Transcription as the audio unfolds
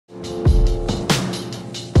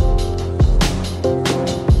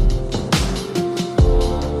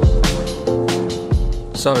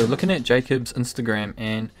So, looking at Jacob's Instagram,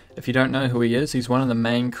 and if you don't know who he is, he's one of the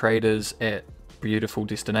main creators at Beautiful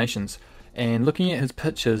Destinations. And looking at his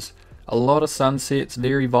pictures, a lot of sunsets,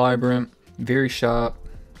 very vibrant, very sharp,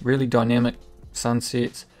 really dynamic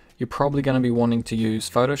sunsets. You're probably going to be wanting to use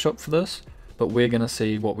Photoshop for this, but we're going to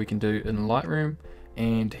see what we can do in Lightroom.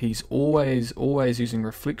 And he's always using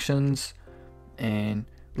reflections and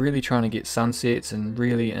really trying to get sunsets and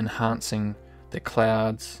really enhancing the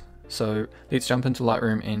clouds. So let's jump into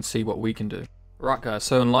Lightroom and see what we can do. Right guys,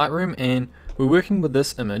 so in Lightroom, and we're working with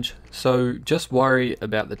this image, so just worry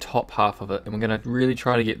about the top half of it, and we're going to really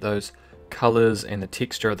try to get those colors and the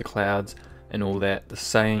texture of the clouds and all that the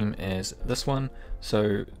same as this one.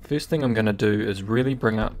 So first thing I'm going to do is really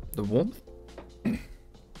bring up the warmth.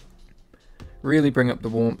 Really bring up the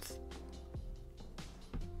warmth,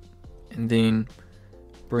 and then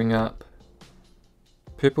bring up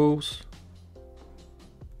purples.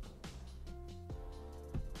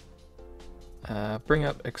 Bring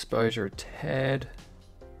up exposure a tad,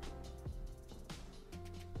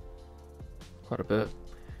 quite a bit,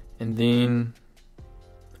 and then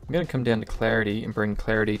I'm going to come down to clarity and bring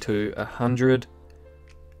clarity to 100.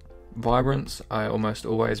 Vibrance I almost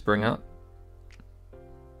always bring up.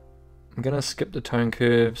 I'm going to skip the tone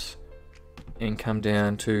curves and come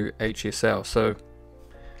down to HSL. So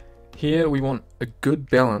here we want a good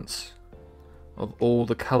balance of all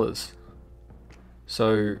the colors.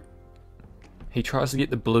 So he tries to get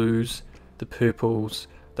the blues, the purples,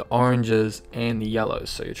 the oranges, and the yellows.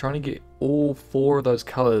 So you're trying to get all 4 of those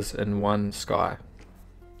colors in one sky.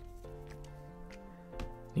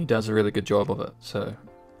 He does a really good job of it, so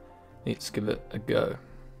let's give it a go.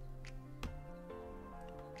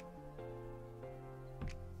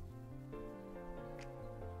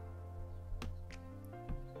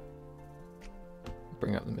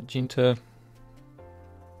 Bring up the magenta.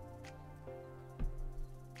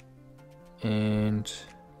 And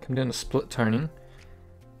come down to split toning.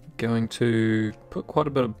 Going to put quite a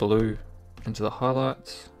bit of blue into the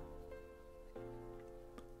highlights.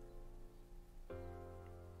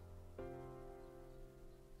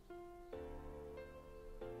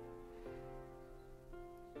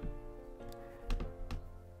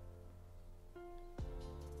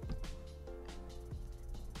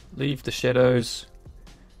 Leave the shadows,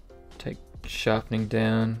 take sharpening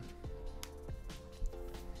down.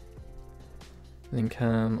 Then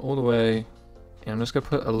come all the way, and I'm just going to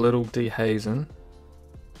put a little dehaze in.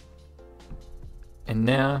 And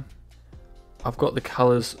now I've got the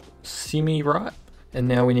colours semi-right, and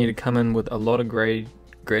now we need to come in with a lot of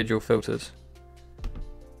gradual filters.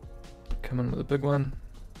 Come in with a big one.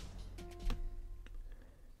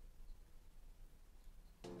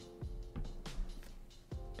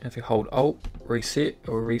 And if you hold Alt, reset, it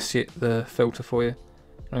will reset the filter for you.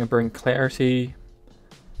 I'm going to bring clarity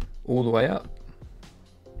all the way up.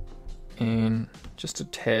 And just a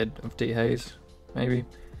tad of dehaze, maybe,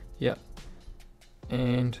 yep.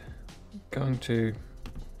 And going to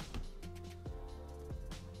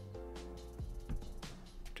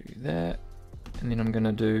do that, and then I'm going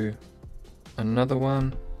to do another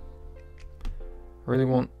one. I really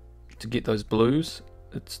want to get those blues.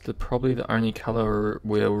 It's probably the only color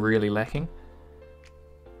we're really lacking.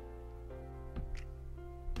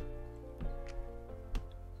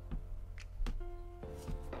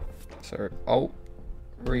 So Alt,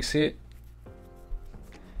 reset,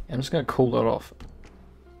 and I'm just going to cool that off.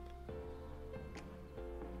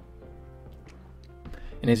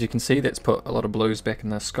 And as you can see, that's put a lot of blues back in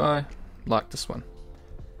the sky, like this one.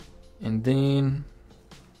 And then,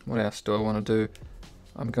 what else do I want to do?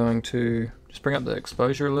 I'm going to just bring up the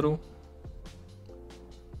exposure a little.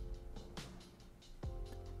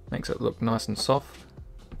 Makes it look nice and soft.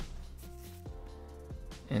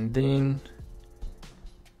 And then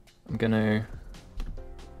I'm going to,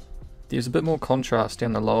 there's a bit more contrast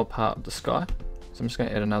down the lower part of the sky, so I'm just going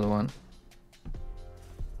to add another one.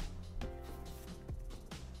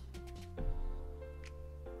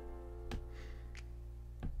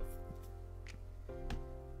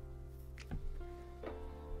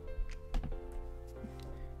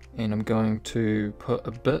 And I'm going to put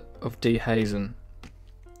a bit of dehaze in.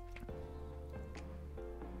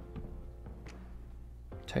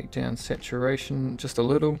 Take down saturation just a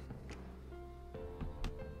little.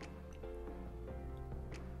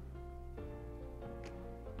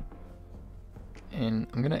 And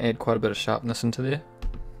I'm going to add quite a bit of sharpness into there.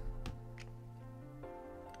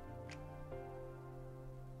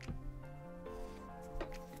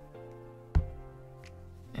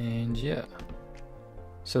 And yeah.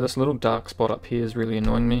 So this little dark spot up here is really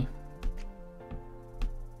annoying me.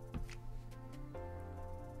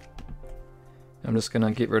 I'm just going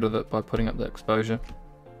to get rid of it by putting up the exposure.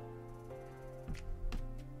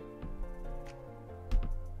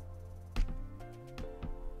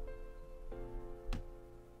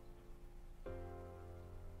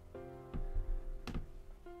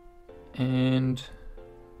 And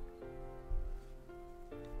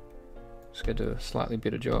just going to do a slightly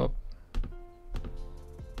better job.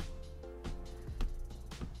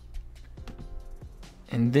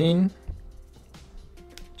 And then,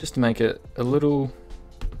 just to make it a little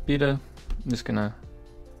better, I'm just going to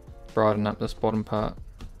brighten up this bottom part,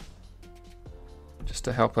 just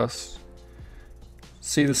to help us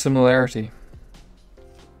see the similarity.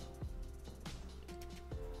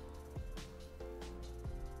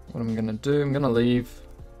 What I'm going to do, I'm going to leave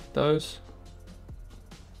those.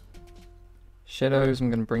 Shadows I'm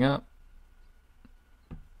going to bring up.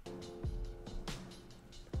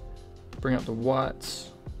 Bring up the whites.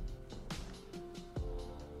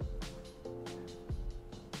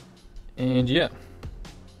 And yeah.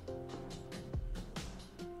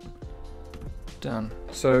 Done.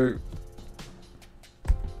 So,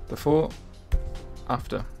 before,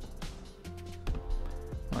 after.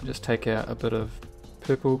 Might just take out a bit of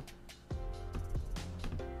purple.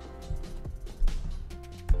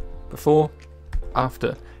 Before,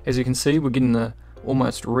 after. As you can see, we're getting the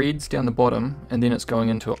almost reds down the bottom, and then it's going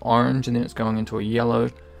into an orange, and then it's going into a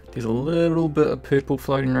yellow. There's a little bit of purple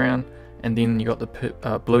floating around, and then you got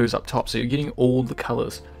the blues up top. So you're getting all the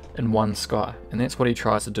colors in one sky, and that's what he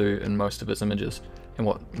tries to do in most of his images, and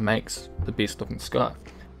what makes the best looking sky.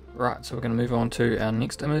 Right, so we're going to move on to our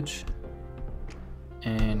next image,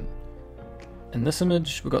 and in this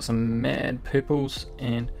image we've got some mad purples,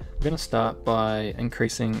 and we're going to start by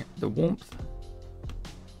increasing the warmth.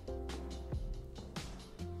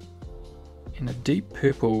 And a deep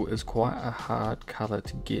purple is quite a hard colour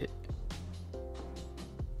to get.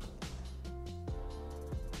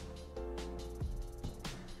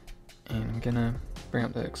 And I'm going to bring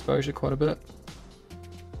up the exposure quite a bit.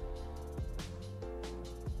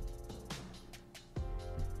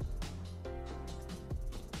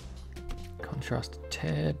 Contrast a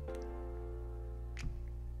tad.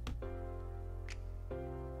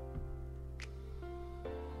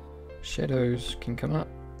 Shadows can come up.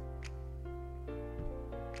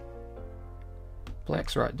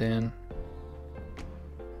 Blacks right down,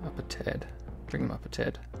 up a tad, bring them up a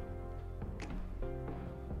tad.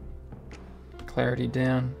 Clarity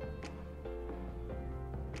down.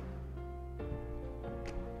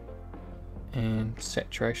 And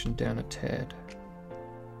saturation down a tad.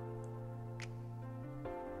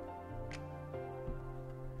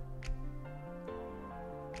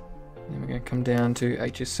 Then we're going to come down to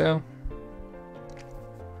HSL.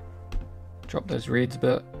 Drop those reds a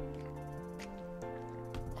bit.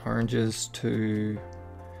 Oranges to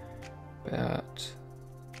about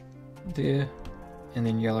there, and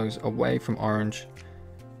then yellows away from orange,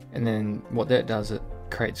 and then what that does, it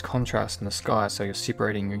creates contrast in the sky, so you're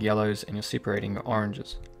separating your yellows and you're separating your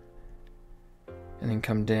oranges. And then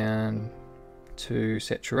come down to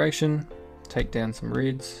saturation, take down some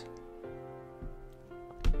reds,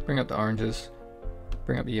 bring up the oranges,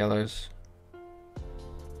 bring up the yellows,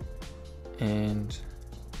 and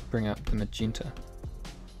bring up the magenta.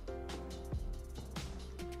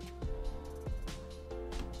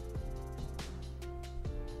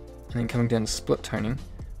 And then coming down to split toning,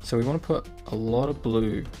 so we want to put a lot of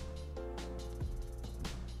blue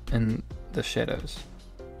in the shadows,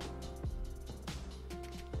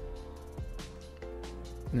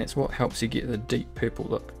 and that's what helps you get the deep purple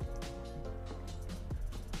look.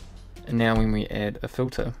 And now when we add a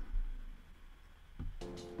filter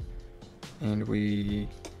and we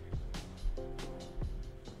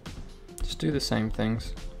just do the same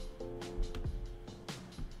things,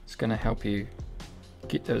 it's going to help you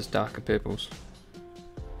get those darker purples.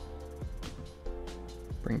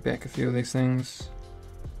 Bring back a few of these things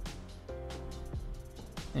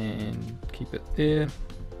and keep it there,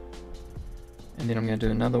 and then I'm going to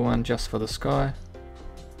do another one just for the sky.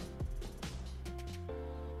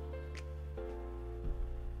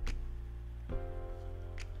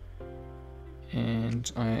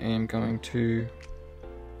 And I am going to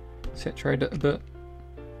saturate it a bit.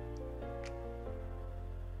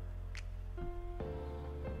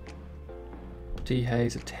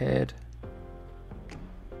 Dehaze a tad,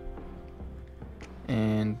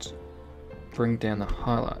 and bring down the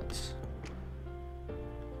highlights.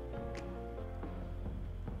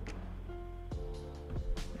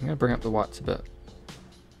 I'm going to bring up the whites a bit.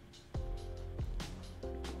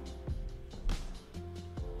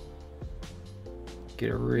 Get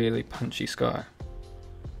a really punchy sky.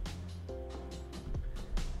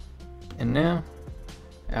 And now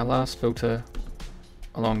our last filter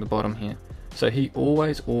along the bottom here. So he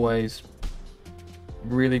always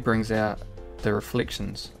really brings out the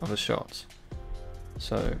reflections of the shots.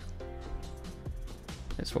 So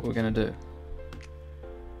that's what we're going to do.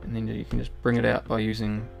 And then you can just bring it out by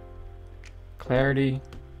using clarity,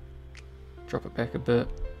 drop it back a bit,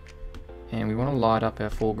 and we want to light up our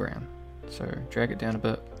foreground. So drag it down a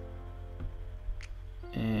bit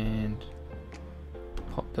and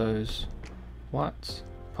pop those whites,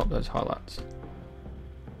 pop those highlights.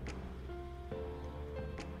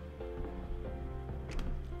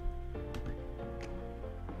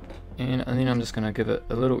 And then I'm just going to give it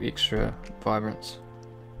a little extra vibrance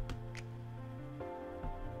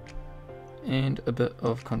and a bit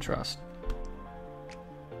of contrast.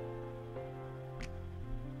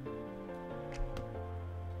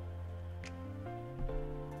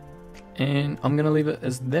 And I'm going to leave it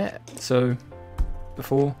as that. So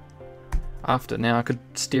before, after. Now I could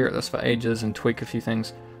stare at this for ages and tweak a few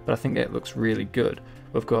things, but I think that looks really good.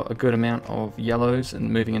 We've got a good amount of yellows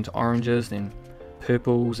and moving into oranges, then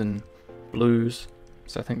purples and blues.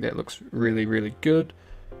 So I think that looks really good.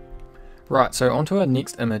 Right, so onto our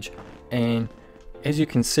next image, and as you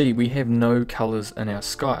can see we have no colors in our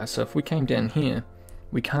sky. So if we came down here,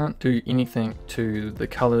 we can't do anything to the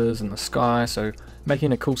colors in the sky, so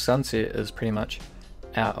making a cool sunset is pretty much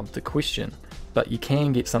out of the question. But you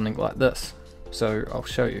can get something like this, so I'll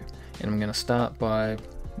show you. And I'm going to start by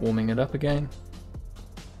warming it up again.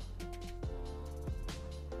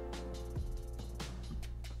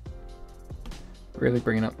 Really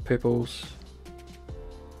bringing up purples,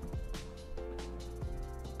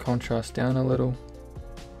 contrast down a little,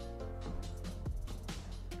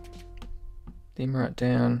 dim right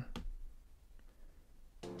down,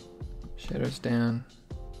 shadows down,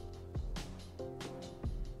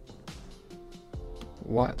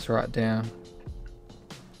 whites right down,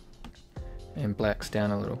 and blacks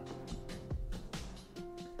down a little.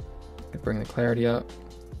 Bring the clarity up,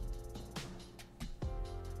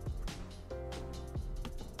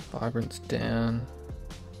 vibrance down,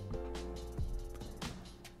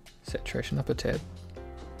 saturation up a tad.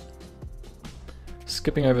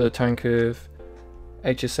 Skipping over the tone curve,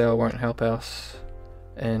 HSL won't help us,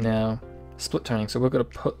 and now split toning. So we've got to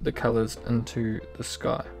put the colors into the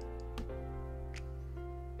sky.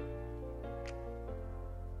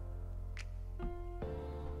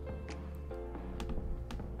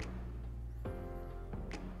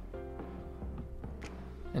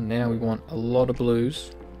 And now we want a lot of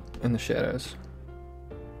blues in the shadows.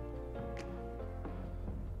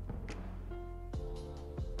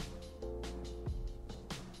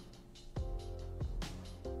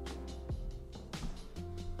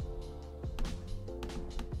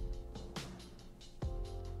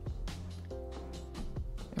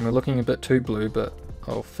 And we're looking a bit too blue, but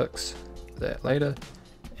I'll fix that later.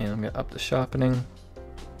 And I'm going to up the sharpening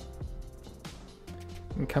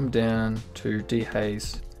and come down to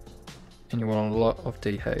dehaze, and you want a lot of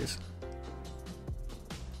dehaze.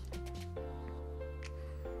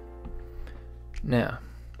 Now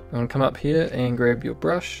you want to come up here and grab your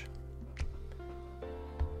brush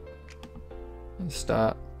and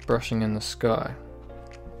start brushing in the sky.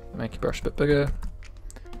 Make your brush a bit bigger.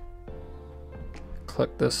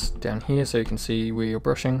 Click this down here so you can see where you're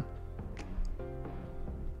brushing.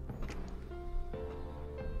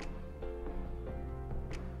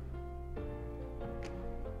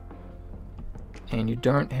 And you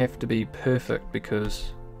don't have to be perfect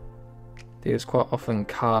because there's quite often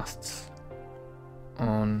casts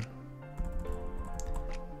on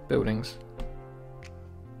buildings.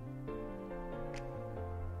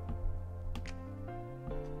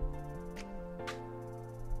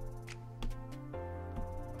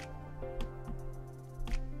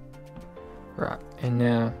 Right, and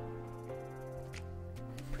now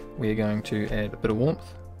we're going to add a bit of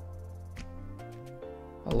warmth,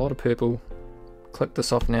 a lot of purple. Click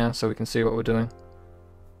this off now so we can see what we're doing.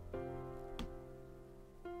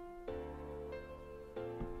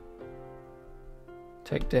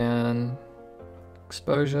 Take down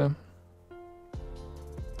exposure.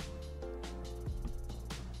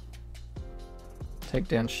 Take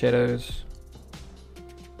down shadows.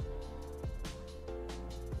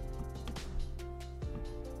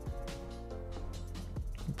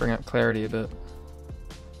 Bring up clarity a bit.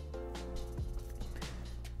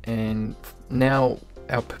 And now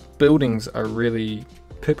our buildings are really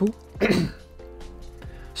purple.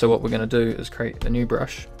 So what we're going to do is create a new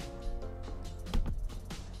brush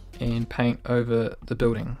and paint over the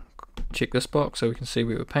building. Check this box so we can see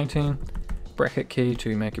where we're painting. Bracket key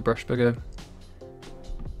to make your brush bigger,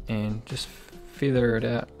 and just feather it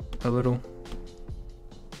out a little.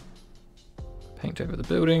 paint over the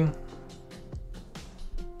building.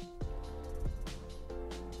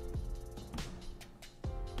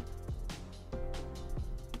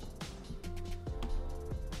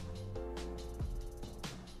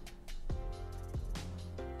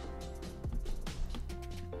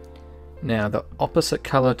 Now the opposite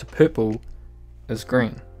color to purple is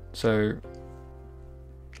green, so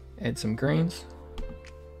add some greens.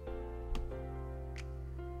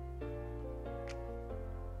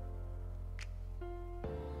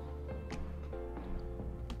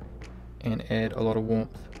 And add a lot of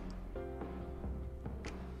warmth.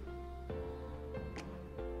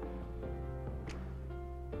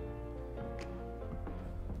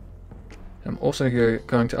 I'm also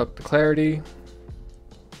going to up the clarity,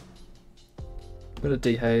 bit of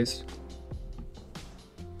dehaze,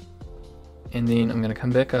 and then I'm going to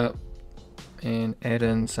come back up and add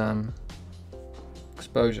in some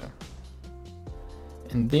exposure.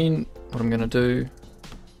 And then what I'm going to do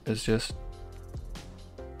is just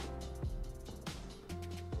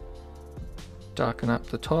darken up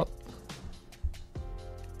the top.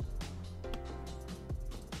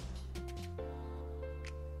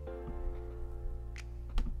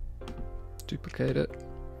 Duplicate it.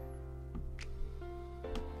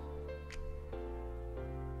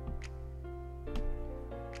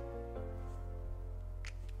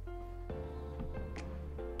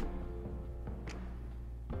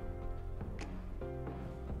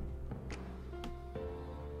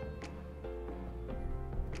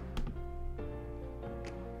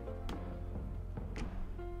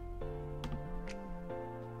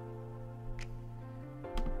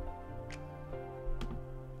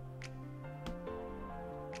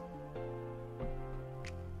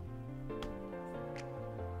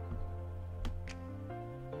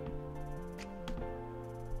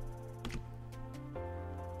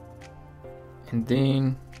 And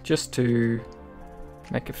then just to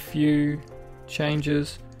make a few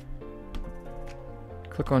changes,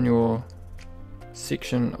 click on your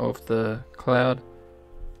section of the cloud,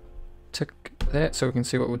 tick that so we can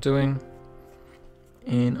see what we're doing,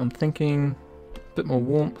 and I'm thinking a bit more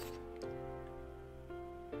warmth.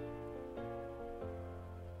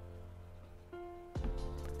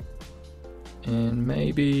 And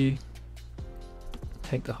maybe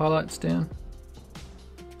take the highlights down.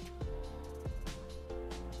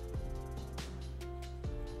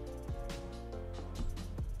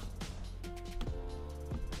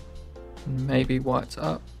 Maybe whites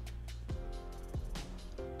up.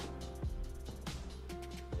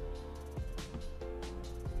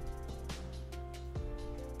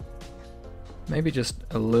 Maybe just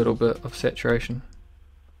a little bit of saturation.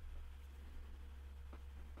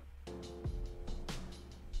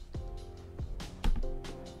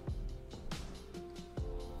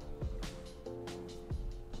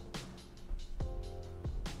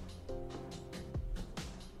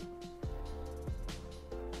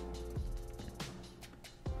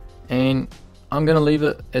 And I'm going to leave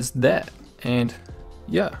it as that, and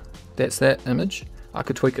yeah, that's that image. I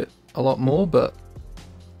could tweak it a lot more, but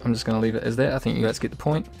I'm just going to leave it as that. I think you guys get the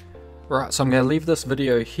point. Right, so I'm going to leave this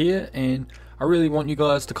video here, and I really want you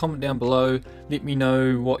guys to comment down below. Let me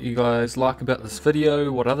know what you guys like about this video,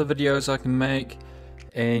 what other videos I can make,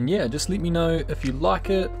 and yeah, just let me know if you like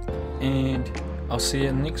it, and I'll see you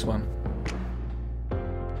in the next one.